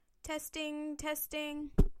Testing,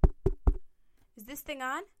 testing. Is this thing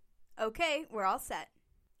on? Okay, we're all set.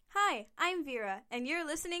 Hi, I'm Vera, and you're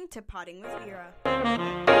listening to Potting with Vera.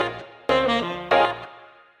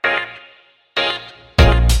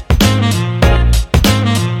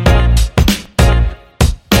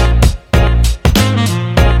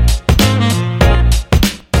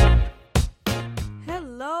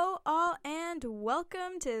 Hello, all, and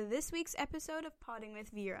welcome to this week's episode of Potting with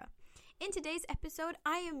Vera. In today's episode,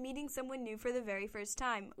 I am meeting someone new for the very first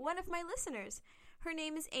time, one of my listeners. Her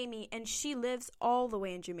name is Amy, and she lives all the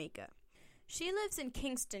way in Jamaica. She lives in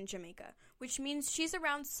Kingston, Jamaica, which means she's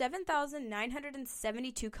around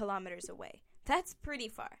 7,972 kilometers away. That's pretty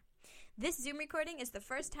far. This Zoom recording is the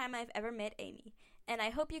first time I've ever met Amy, and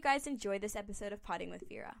I hope you guys enjoy this episode of Potting with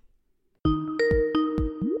Vera.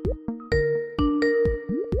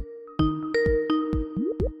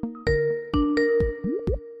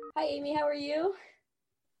 Hi, Amy. How are you?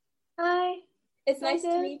 Hi. It's nice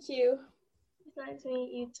to meet you. It's nice to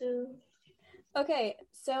meet you too. Okay,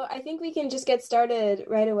 so I think we can just get started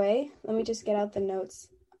right away. Let me just get out the notes.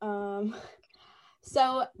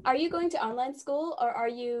 So are you going to online school or are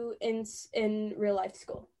you in real life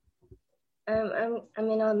school? I'm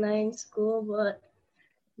in online school,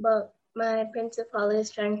 but my principal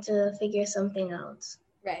is trying to figure something out.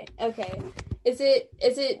 Right. Okay. Is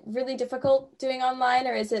it really difficult doing online,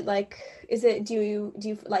 or do you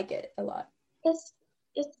like it a lot? It's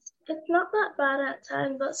not that bad at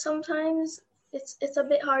times, but sometimes it's a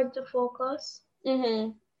bit hard to focus.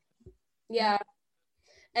 Mhm. Yeah.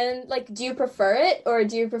 And do you prefer it, or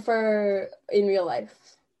do you prefer in real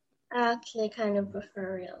life? I actually kind of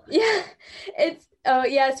prefer real life. Yeah. It's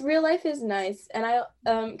real life is nice, and I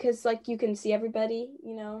cuz you can see everybody,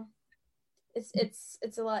 you know. It's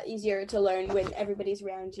a lot easier to learn when everybody's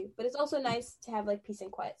around you, but it's also nice to have peace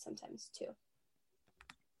and quiet sometimes too.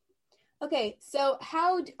 Okay, so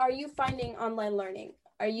how are you finding online learning?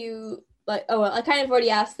 Are you I kind of already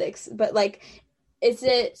asked this, but is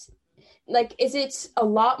it a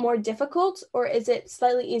lot more difficult, or is it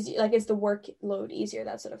slightly easier? Is the workload easier,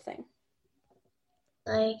 that sort of thing?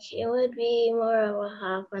 It would be more of a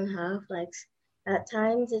half and half. At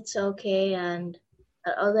times it's okay, and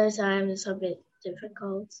at other times it's a bit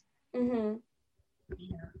difficult. Mm-hmm.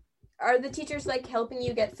 Yeah. Are the teachers helping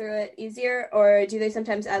you get through it easier, or do they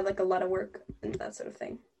sometimes add a lot of work and that sort of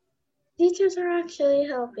thing? Teachers are actually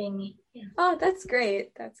helping me. Yeah. Oh, that's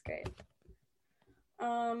great. That's great.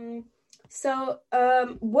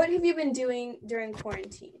 What have you been doing during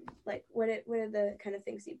quarantine? What are the kind of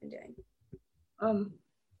things you've been doing?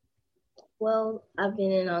 Well, I've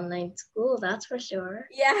been in online school, that's for sure.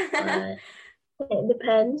 Yeah. But it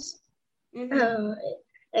depends. Mm-hmm.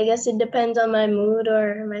 I guess it depends on my mood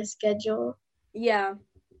or my schedule. Yeah.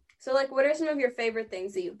 So, what are some of your favorite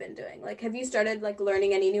things that you've been doing? Have you started,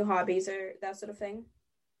 learning any new hobbies or that sort of thing?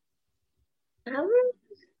 I haven't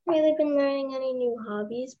really been learning any new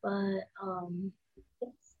hobbies, but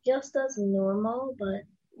it's just as normal, but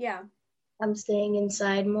yeah, I'm staying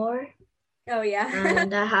inside more. Oh, yeah.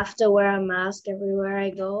 And I have to wear a mask everywhere I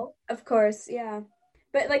go. Of course, yeah.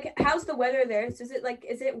 But, how's the weather there? Is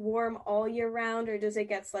it warm all year round, or does it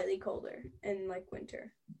get slightly colder in,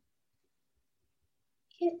 winter?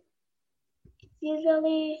 It's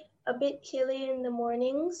usually a bit chilly in the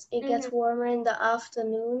mornings. It gets warmer in the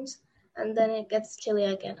afternoons, and then it gets chilly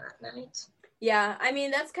again at night. Yeah, I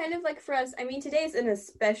mean, that's kind of for us. I mean, today's an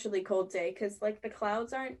especially cold day because, the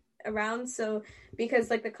clouds aren't around. So, because,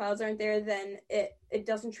 the clouds aren't there, then it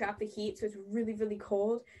doesn't trap the heat. So, it's really, really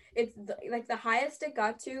cold. It's, the highest it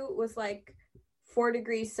got to was, 4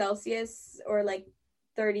 degrees Celsius or,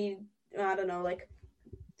 30, I don't know,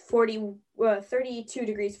 32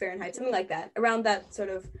 degrees Fahrenheit, something like that, around that sort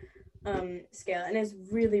of scale. And it's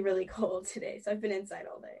really, really cold today. So, I've been inside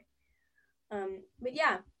all day. But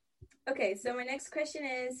yeah. Okay, so my next question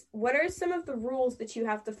is, what are some of the rules that you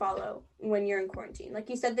have to follow when you're in quarantine?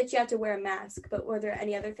 You said that you have to wear a mask, but were there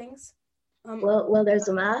any other things? Well, there's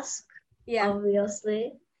a mask. Yeah.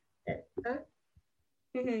 Obviously.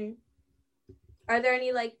 Mm-hmm. Are there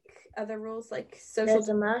any, other rules, social... There's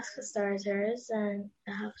a mask for starters, and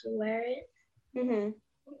I have to wear it. Mm-hmm.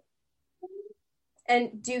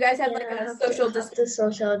 And do you guys have, a social distance? I have to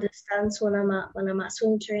social distance when I'm at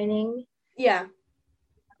swim training. Yeah.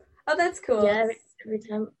 Oh, that's cool. Yeah,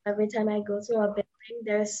 every time I go to a building,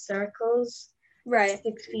 there's circles, right,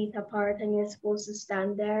 6 feet apart, and you're supposed to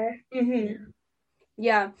stand there. Mm-hmm.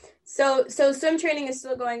 Yeah. So swim training is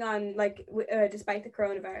still going on, despite the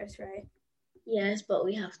coronavirus, right? Yes, but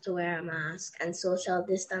we have to wear a mask and social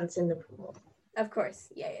distance in the pool. Of course.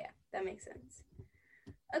 Yeah, that makes sense.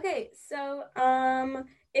 Okay, so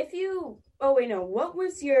if you Oh wait, no. What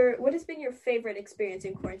has been your favorite experience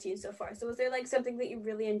in quarantine so far? So was there like something that you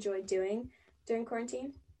really enjoyed doing during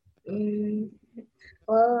quarantine? Mm,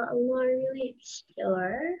 well, I'm not really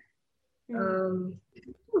sure. Mm. Um,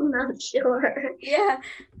 I'm not sure. Yeah,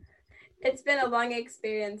 it's been a long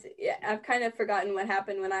experience. Yeah, I've kind of forgotten what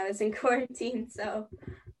happened when I was in quarantine, so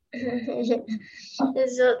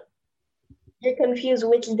It's just, you're confused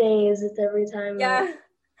which day is it every time. Like, yeah,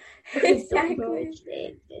 I don't know exactly. which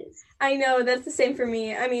day it is. I know that's the same for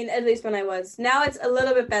me. I mean, at least when I was. Now it's a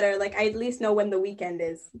little bit better. Like I at least know when the weekend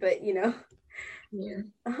is, but Yeah.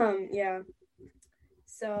 yeah.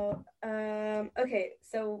 So, okay.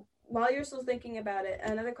 So while you're still thinking about it,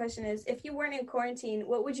 another question is, if you weren't in quarantine,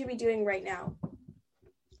 what would you be doing right now?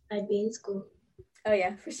 I'd be in school. Oh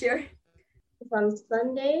yeah, for sure. If on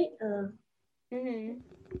Sunday, Mm-hmm.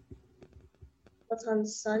 what's on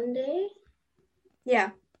Sunday?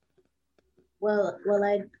 Yeah. Well,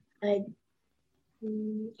 I'd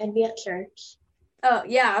be at church. Oh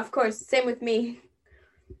yeah, of course. Same with me.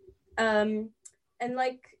 Um, and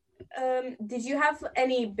did you have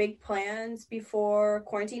any big plans before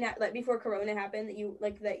quarantine, like before Corona happened, that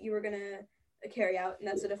you were gonna carry out and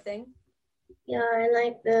that sort of thing? Yeah, and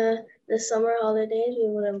like the summer holidays, we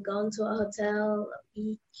would have gone to a hotel, a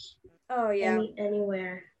beach, Oh yeah,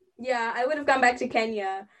 anywhere. yeah. I would have gone back to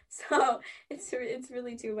Kenya, so it's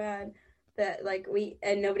really too bad that like we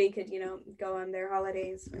and nobody could go on their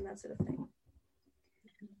holidays and that sort of thing.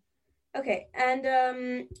 Okay,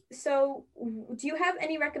 and so do you have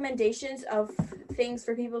any recommendations of things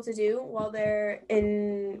for people to do while they're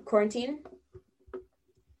in quarantine?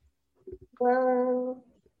 Well,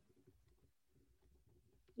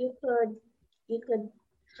 you could you could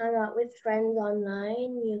hang out with friends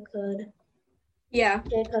online. You could Yeah,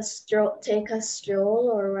 take a stroll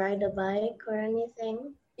or ride a bike or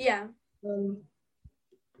anything. yeah, Um,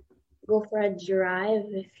 go for a drive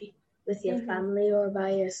with your mm-hmm. family or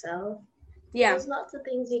by yourself. Yeah, There's lots of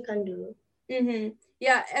things you can do. mm-hmm.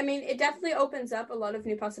 Yeah. I mean, it definitely opens up a lot of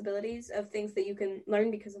new possibilities of things that you can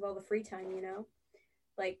learn because of all the free time,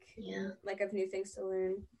 like Yeah. of new things to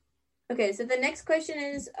learn. Okay, so the next question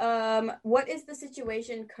is, what is the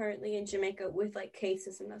situation currently in Jamaica with like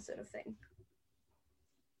cases and that sort of thing?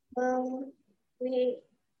 Well, we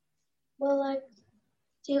like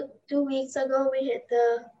 2 weeks ago we hit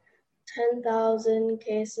the 10,000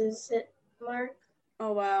 cases mark.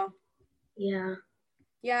 Oh wow. Yeah.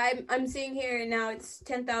 Yeah, I'm seeing here now it's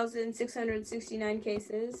 10,669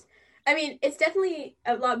 cases. I mean, it's definitely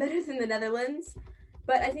a lot better than the Netherlands,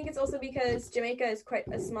 but I think it's also because Jamaica is quite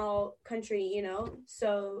a small country,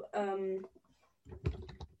 so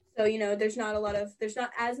there's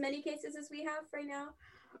not as many cases as we have right now.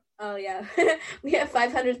 Oh yeah, we have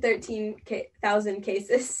 513,000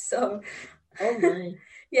 cases. So, Oh my.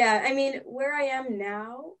 yeah, I mean, where I am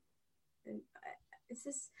now, is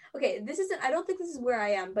this okay? This isn't. I don't think this is where I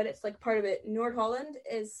am, but it's like part of it. North Holland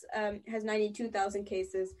is has 92,000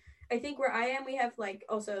 cases. I think where I am, we have like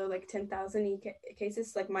also like 10,000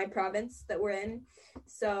 cases, like my province that we're in.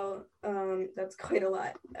 So that's quite a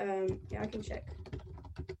lot. Yeah, I can check.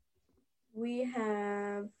 We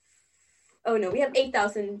have oh no, we have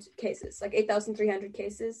 8,000 cases, like 8,300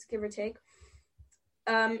 cases, give or take.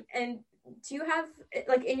 And do you have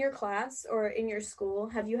like in your class or in your school,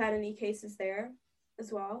 have you had any cases there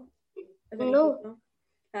as well of any No, people?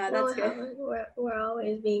 no, That's I good. haven't. We're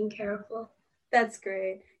always being careful. That's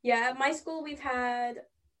great. Yeah, at my school we've had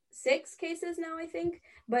 6 cases now, I think,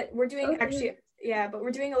 but we're doing Okay. actually yeah, but we're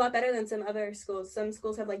doing a lot better than some other schools. Some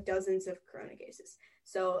schools have like dozens of corona cases.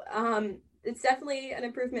 So, it's definitely an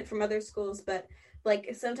improvement from other schools, but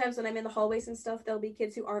like sometimes when I'm in the hallways and stuff, there'll be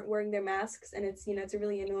kids who aren't wearing their masks and it's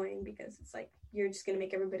really annoying because it's like you're just going to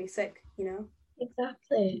make everybody sick.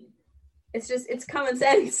 Exactly. It's common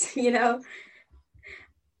sense.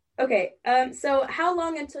 Okay. So how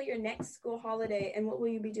long until your next school holiday and what will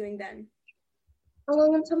you be doing then? How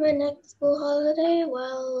long until my next school holiday?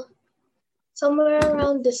 Well, somewhere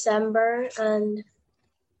around December and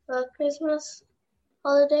Christmas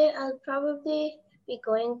holiday, I'll probably be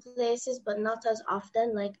going places, but not as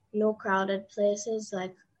often, like no crowded places.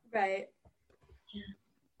 Like, Right.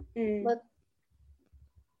 yeah. Mm, But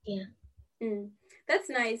yeah. mm. That's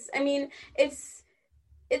nice. I mean, it's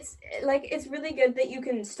like it's really good that you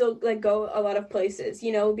can still like go a lot of places,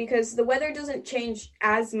 because the weather doesn't change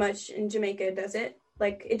as much in Jamaica, does it?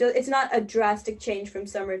 Like it's not a drastic change from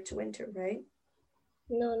summer to winter, right?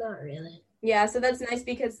 No, not really. Yeah, so that's nice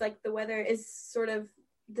because like the weather is sort of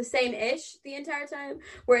the same-ish the entire time,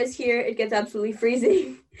 whereas here it gets absolutely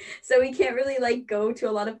freezing. So we can't really like go to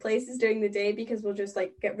a lot of places during the day because we'll just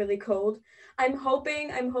like get really cold. I'm hoping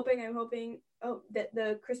that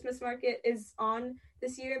the Christmas market is on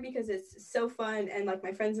this year because it's so fun, and like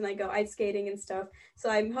my friends and I go ice skating and stuff. So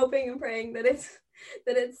I'm hoping and praying that it's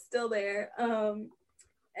still there.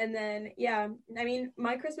 And then yeah, I mean,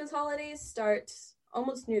 my Christmas holidays start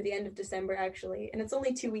almost near the end of December actually, and it's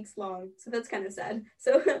only 2 weeks long, so that's kind of sad.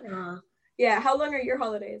 So yeah, how long are your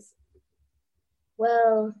holidays?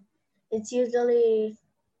 Well, it's usually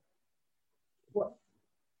well,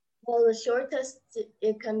 the shortest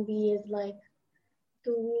it can be is like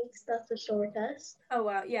 2 weeks. That's the shortest. Oh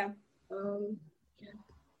wow, yeah. Yeah.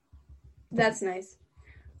 That's nice.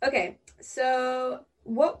 Okay, so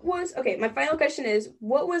my final question is,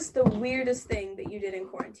 what was the weirdest thing that you did in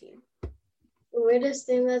quarantine? The weirdest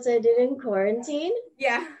thing that I did in quarantine?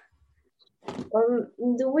 Yeah.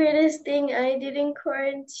 The weirdest thing I did in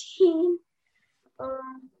quarantine, I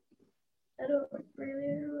don't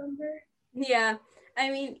really remember. Yeah, I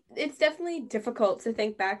mean, it's definitely difficult to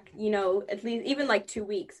think back, at least even like 2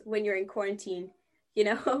 weeks when you're in quarantine,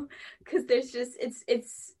 because there's just,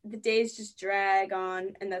 it's the days just drag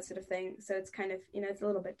on and that sort of thing. So it's kind of, it's a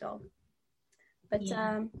little bit dull. But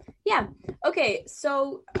yeah. Okay,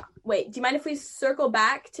 so wait, do you mind if we circle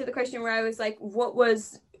back to the question where I was like, what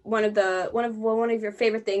was one of your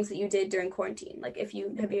favorite things that you did during quarantine? Like, have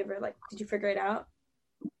you ever like, did you figure it out?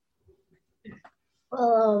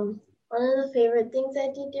 Well, one of the favorite things I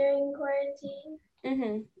did during quarantine.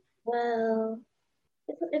 Mm-hmm. Well,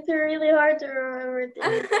 it's really hard to remember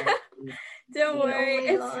things. Don't worry.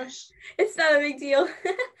 Oh my gosh. It's not a big deal.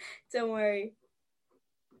 Don't worry.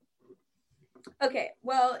 Okay,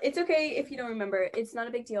 well, it's okay if you don't remember. It's not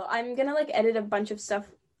a big deal. I'm gonna like edit a bunch of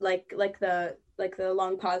stuff like the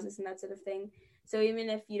long pauses and that sort of thing. So even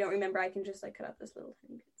if you don't remember, I can just like cut out those little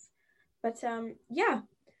things. But yeah.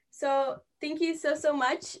 So thank you so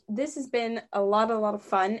much. This has been a lot of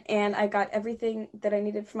fun, and I got everything that I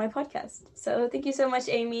needed for my podcast. So thank you so much,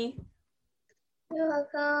 Amy. You're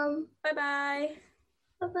welcome. Bye-bye.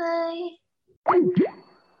 Bye-bye.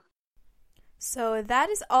 So that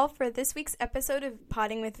is all for this week's episode of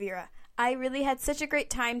Potting with Vera. I really had such a great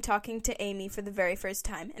time talking to Amy for the very first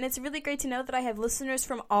time, and it's really great to know that I have listeners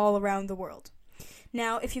from all around the world.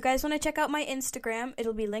 Now, if you guys want to check out my Instagram,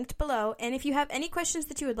 it'll be linked below, and if you have any questions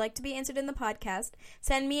that you would like to be answered in the podcast,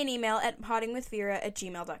 send me an email at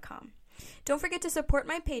pottingwithvera@gmail.com. Don't forget to support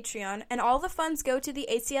my Patreon, and all the funds go to the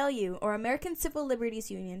ACLU, or American Civil Liberties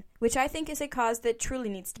Union, which I think is a cause that truly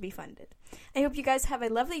needs to be funded. I hope you guys have a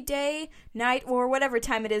lovely day, night, or whatever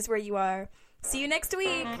time it is where you are. See you next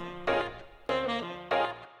week!